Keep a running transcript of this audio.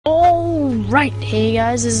Right, hey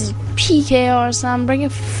guys, this is PKR Sam bringing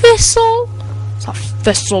Thistle. It's a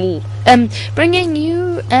Thistle. Bringing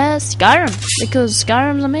you Skyrim, because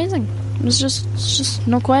Skyrim's amazing. It's just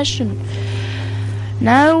no question.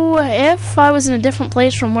 Now, if I was in a different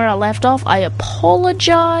place from where I left off, I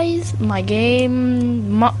apologize. My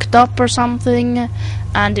game mucked up or something,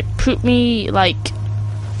 and it put me like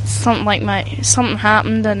something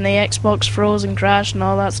happened, and the Xbox froze and crashed and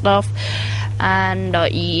all that stuff. And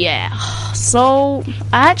yeah, so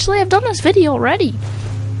I've done this video already,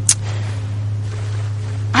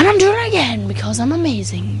 and I'm doing it again because I'm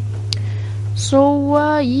amazing.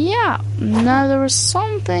 So yeah, now there was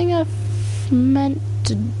something I meant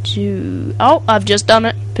to do. Oh, I've just done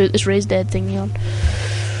it. Put this raised dead thingy on.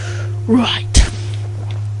 Right,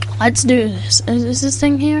 let's do this. Is this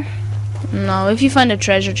thing here? No. If you find a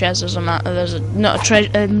treasure chest, find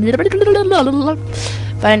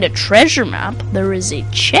a treasure map, there is a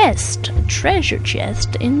treasure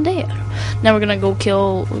chest in there. Now we're gonna go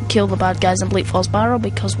kill the bad guys in Bleak Falls Barrow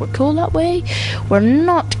because we're cool that way. We're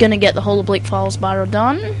not gonna get the whole of Bleak Falls Barrow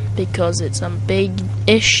done because it's a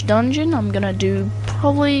big-ish dungeon. I'm gonna do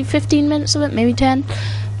probably 15 minutes of it, maybe 10.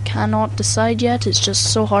 Cannot decide yet. It's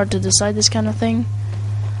just so hard to decide this kind of thing.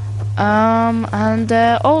 And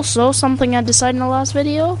also something I decided in the last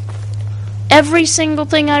video. Every single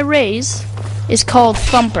thing I raise is called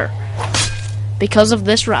Thumper because of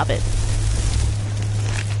this rabbit.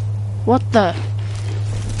 What the?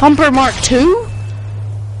 Thumper Mark II?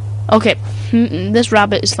 Okay, this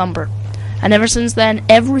rabbit is Thumper. And ever since then,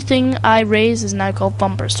 everything I raise is now called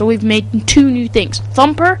Thumper. So we've made 2 new things.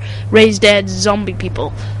 Thumper, raise dead zombie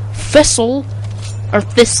people. Thistle, or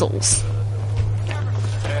thistles.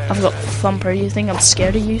 I've got Thumper. You think I'm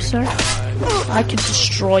scared of you, sir? I could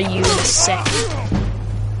destroy you in a second.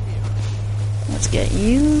 Let's get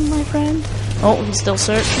you, my friend. Oh, he's still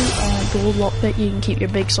searching. Gold lockpick. You can keep your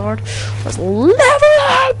big sword. Let's level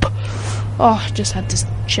up! Oh, just had to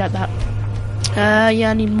check that. Yeah,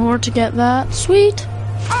 I need more to get that. Sweet.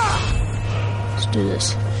 Let's do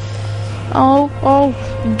this. Oh,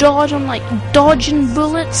 dodge. I'm like dodging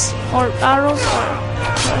bullets or arrows or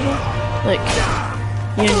whatever. Look,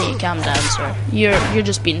 you need to calm down, sir. You're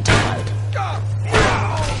just being too loud.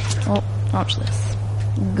 Oh, watch this.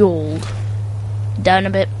 Gold. Down a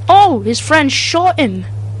bit. Oh, his friend shot him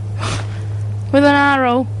with an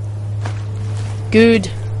arrow.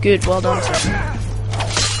 Good, well done, sir.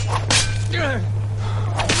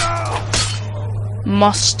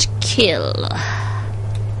 Must kill.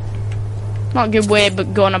 Not a good way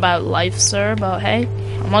of going about life, sir, but hey,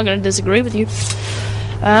 I'm not gonna disagree with you.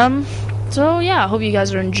 So yeah, I hope you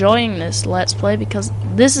guys are enjoying this Let's Play because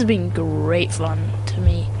this has been great fun to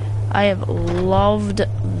me. I have loved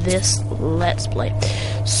this Let's Play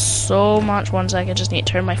so much. One sec, I just need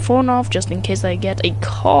to turn my phone off just in case I get a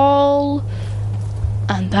call.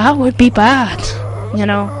 And that would be bad. You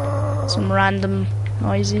know, some random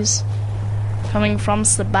noises coming from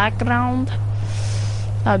the background.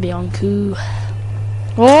 That would be uncool.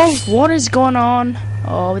 Oh, what is going on?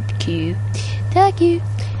 Oh, with the Q. Thank you.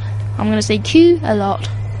 I'm gonna say Q a lot.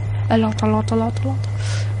 A lot.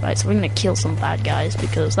 Right, so we're gonna kill some bad guys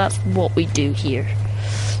because that's what we do here.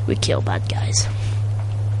 We kill bad guys.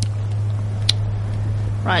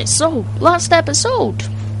 Right, so last episode.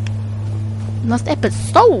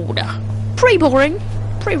 Pretty boring,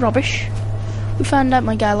 pretty rubbish. We found out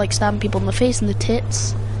my guy likes stabbing people in the face and the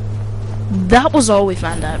tits. That was all we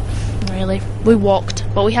found out, really. We walked,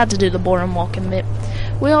 but we had to do the boring walking bit.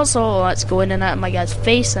 We also let's go in and out of my guy's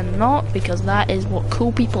face and not, because that is what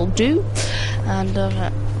cool people do. And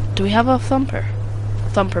do we have a Thumper?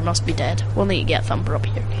 Thumper must be dead. We'll need to get Thumper up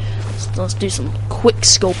here. Let's do some quick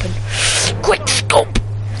scoping. Quick scope!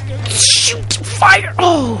 Shoot! Fire!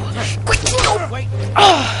 Oh! Quick scope!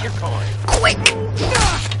 Oh! Quick!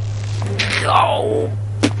 Go!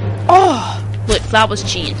 Oh! Look, that was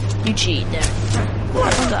cheating. You cheated there.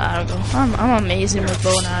 Where'd the arrow go? I'm amazing with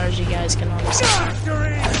bow and arrows, you guys can understand.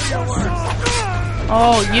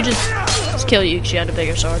 Oh, you just kill you because you had a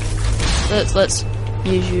bigger sword. Let's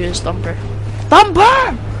use you as Thumper.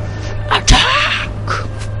 Thumper! Attack!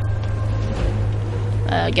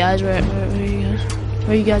 Guys, where are you guys?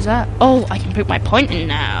 Where are you guys at? Oh, I can put my pointing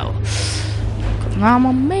now. I'm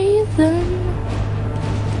amazing.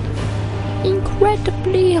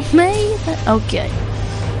 Incredibly amazing. Okay.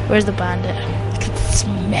 Where's the bandit? I can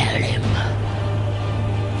smell him.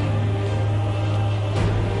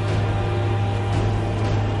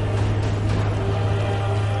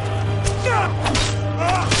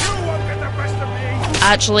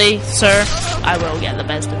 Actually, sir, I will get the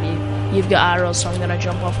best of you. You've got arrows, so I'm gonna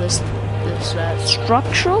jump off this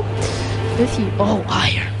structural. with you. Oh,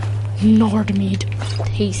 iron. Nordmead.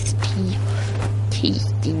 Tasty.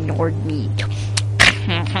 Tasty Nordmead.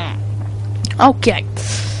 Okay.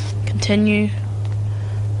 Continue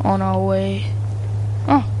on our way.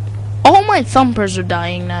 Oh. All my thumpers are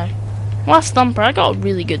dying now. Last thumper, I got a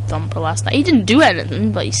really good thumper last night. He didn't do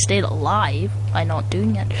anything, but he stayed alive by not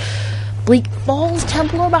doing it. Bleak Falls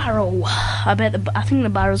Barrow. I think the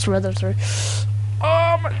barrow's further through.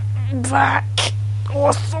 I'm back.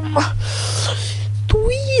 Awesome.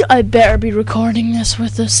 Sweet. I better be recording this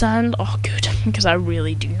with the sound. Oh, good, because I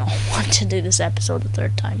really do not want to do this episode a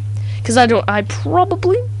third time. Because I would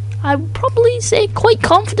probably say quite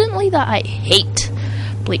confidently that I hate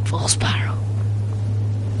Bleak Falls Barrow.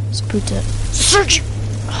 Let's put it. Search.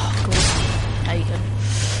 Oh, good. How you doing?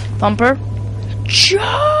 Thumper.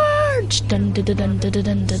 Charge! Dun dun dun dun dun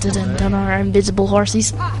dun dun dun dun. Our invisible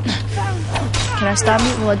horses. Can I stab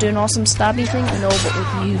you? Will I do an awesome stabby thing? No, but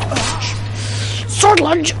with you. Sword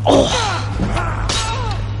lunge! Oh!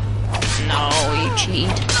 No, you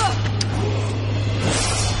cheat.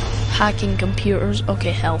 Hacking computers.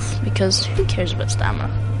 Okay, health. Because who cares about stamina?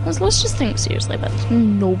 Let's just think seriously about this.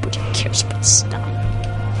 Nobody cares about stamina.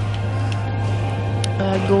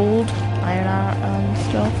 Gold, iron and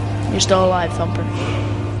stuff. You're still alive, Thumper.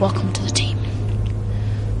 Welcome to the team.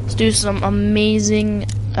 Let's do some amazing.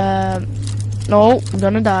 No, I'm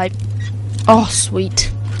gonna die. Oh,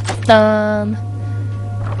 sweet.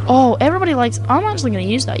 Oh, everybody likes. I'm actually gonna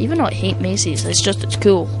use that, even though I hate maces. It's just it's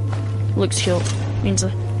cool. Looks cool. Means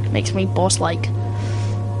it makes me boss-like.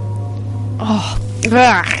 Oh.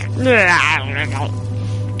 That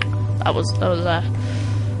was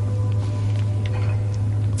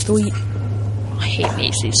sweet. I hate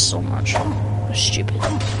maces so much. They're stupid.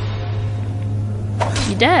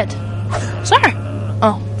 You dead? Sir!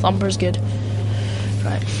 Oh, Thumper's good.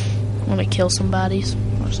 Right. I'm gonna kill some baddies.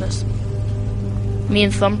 What's this? Me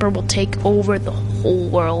and Thumper will take over the whole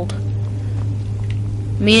world.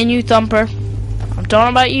 Me and you, Thumper. I'm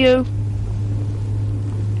talking about you.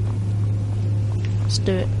 Let's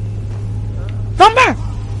do it. Thumper!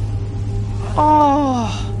 Oh.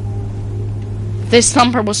 This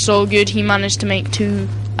Thumper was so good, he managed to make 2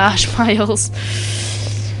 ash piles.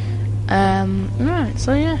 Right,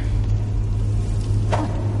 so yeah.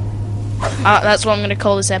 That's what I'm gonna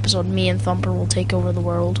call this episode. Me and Thumper will take over the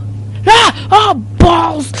world. Ah! Oh,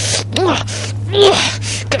 balls! Gonna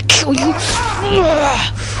kill you!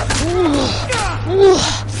 Oh!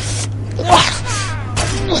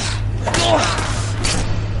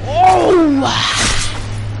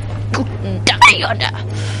 Die on that!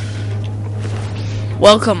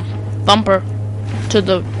 Welcome, Thumper, to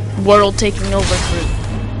the world taking over crew.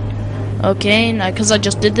 Okay, now because I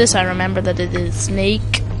just did this, I remember that it is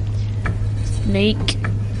snake.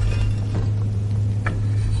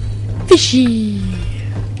 Fishy!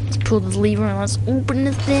 Let's pull the lever and let's open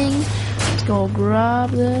this thing. Let's go grab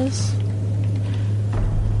this.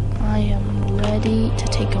 I am ready to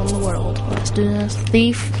take on the world. Let's do this.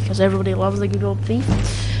 Thief, because everybody loves a good old thief.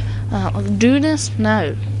 Let's do this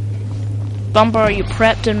now. Thumper, are you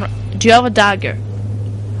prepped and... Do you have a dagger?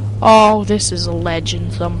 Oh, this is a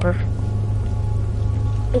legend, Thumper.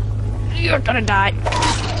 Oh, you're gonna die.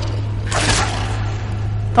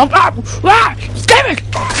 Thumper! Ah! Damn it!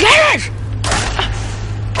 Damn it!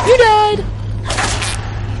 You died!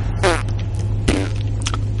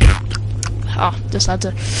 Oh, just had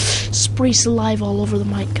to spray saliva all over the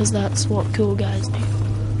mic, because that's what cool guys do.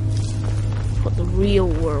 What the real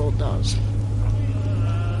world does.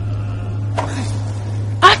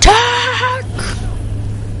 Attack!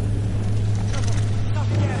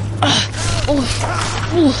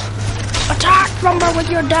 Attack, Thumper, with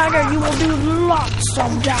your dagger. You will do lots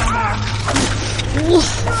of damage.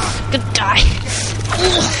 Good die.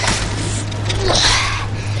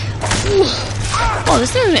 Oh,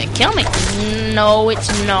 this isn't gonna kill me. No, it's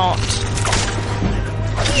not.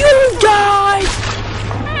 You die!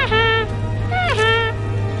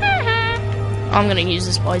 I'm gonna use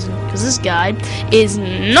this poison, because this guy is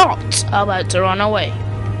not about to run away.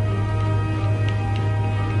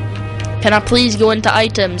 Can I please go into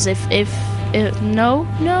items? If no,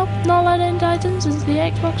 not allowed into items? Is the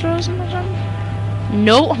Xbox frozen or something?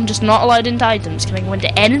 No, I'm just not allowed into items. Can I go into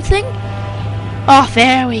anything? Oh,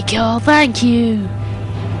 there we go, thank you.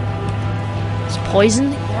 It's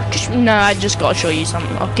poison? No, I just gotta show you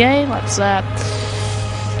something. Okay, let's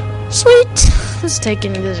sweet. This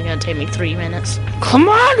is gonna take me 3 minutes. Come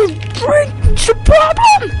on, what's the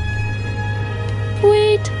problem?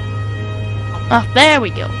 Wait. Ah, there we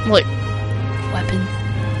go. Look. Weapon.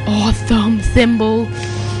 Oh, thumb thimble.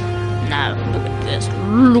 Now, look at this.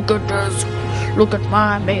 Look at this. Look at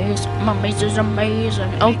my mace. My mace is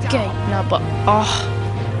amazing. Okay, now but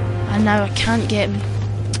and now I can't get him.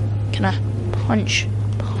 Can I punch?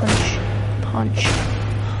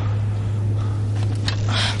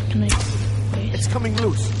 Can I? Wait. It's coming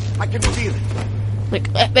loose. I can feel it. Look,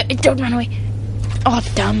 don't run away. Oh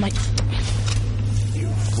damn! You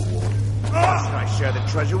fool! I share the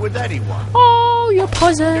treasure with anyone. Oh, you're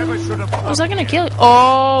poison. Never should have. Was I gonna kill you?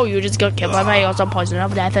 Oh, you just got killed by my awesome poison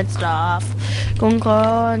of death and stuff. Go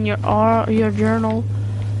on your journal.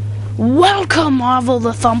 Welcome, Marvel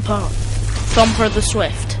the Thumper the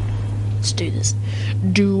Swift. Let's do this.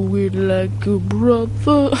 Do it like a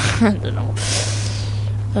brother. I don't know.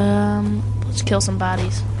 Let's kill some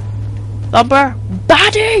baddies. Thumper,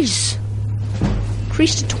 baddies!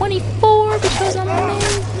 Increase to 24 because I'm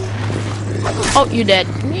amazing. Oh, you dead.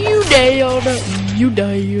 You dead.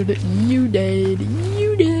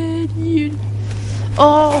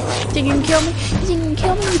 Oh, think you can kill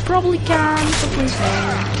me? You probably can. So please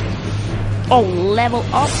don't. Oh, level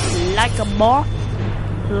up like a bar.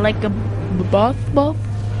 Like a buff.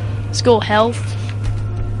 Let's go health.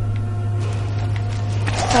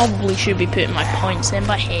 Probably should be putting my points in,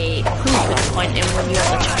 but hey, who puts a point in when you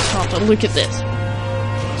have the chance not to? Look at this.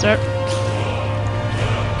 Sir.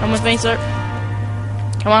 Come with me, sir.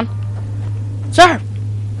 Come on. Sir!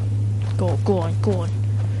 Go on.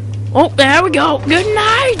 Oh, there we go. Good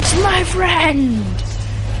night, my friend!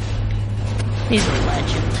 He's a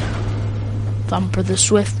legend. Thumper the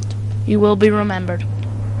Swift. You will be remembered.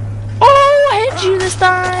 Oh, I hit you this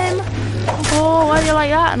time! Oh, why do you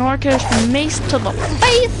like that? An orcish mace to the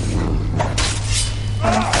face!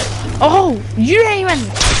 Oh, you didn't even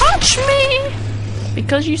touch me!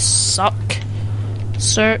 Because you suck.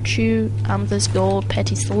 Search you, amethyst gold,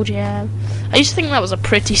 petty soul gem. I used to think that was a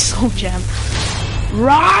pretty soul gem.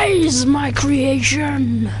 Rise, my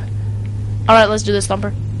creation! Alright, let's do this,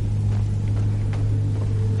 Thumper.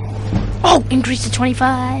 Oh, increase to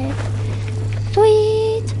 25.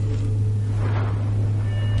 Sweet!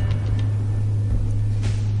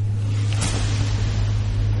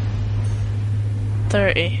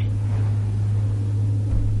 $30.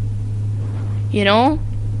 You know,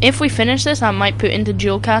 if we finish this, I might put into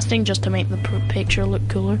dual casting just to make the picture look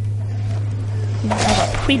cooler. You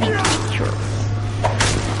have a pretty picture.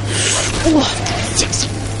 Oh, 6.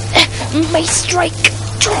 Mace strike.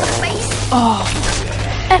 Mace. Oh,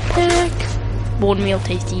 epic. Bone meal,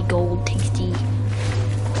 tasty. Gold, tasty.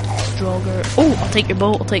 Stronger. Oh, I'll take your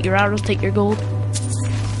bow. I'll take your arrows. Take your gold.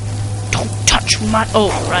 Don't touch my.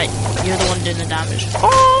 Oh, right. You're the one doing the damage.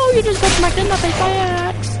 Oh, you just got smacked in the face by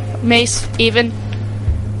an axe. Mace, even.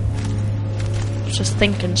 Just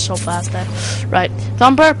thinking so fast there. Right,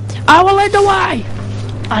 Thumper, I will lead the way.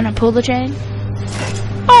 And I pull the chain.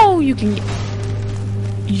 Oh, you can.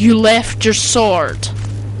 You left your sword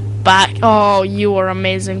back. Oh, you are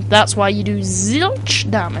amazing. That's why you do zilch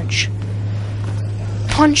damage.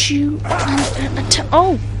 Punch you.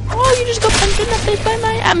 Oh, you just got punched in the face by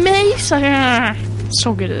my mace.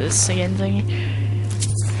 So good at this singing thingy.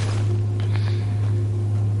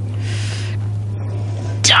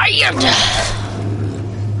 Tired.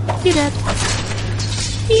 You're dead.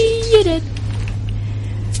 You're dead.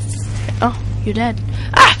 Oh, you're dead.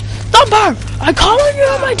 Ah! Thumper! I call on you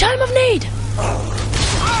in my time of need!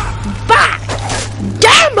 Bah!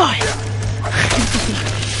 Damn boy!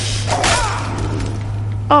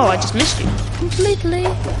 Oh, I just missed you. Completely.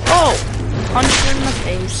 Oh! Punched in the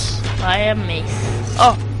face by a mace.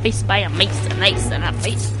 Oh, face by a mace, a nice and a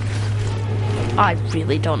face. I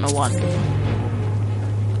really don't know what I'm doing.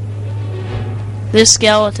 This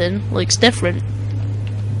skeleton looks different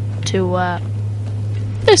to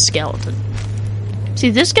this skeleton. See,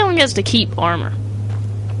 this skeleton gets to keep armor.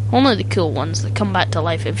 Only the cool ones that come back to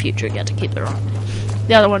life in future get to keep their armor.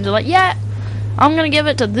 The other ones are like, yeah, I'm gonna give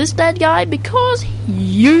it to this dead guy because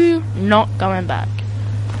you're not coming back.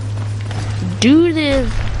 You're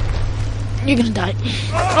gonna die.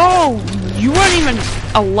 Oh, you weren't even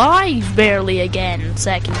alive barely again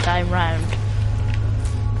second time round.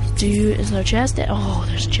 Is there a chest there? Oh,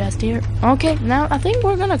 there's a chest here. Okay, now I think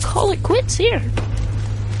we're gonna call it quits here.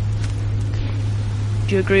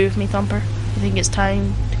 Do you agree with me, Thumper? You think it's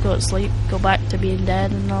time to go to sleep? Go back to being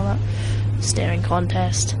dead and all that? Staring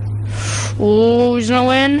contest. Oh, he's gonna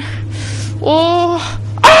win. Oh,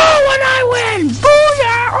 and I win!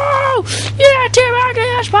 Booyah! Oh, yeah, tear back the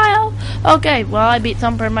ash pile. Okay, well, I beat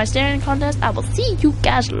Thumper in my staring contest. I will see you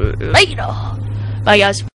guys later. Bye,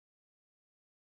 guys.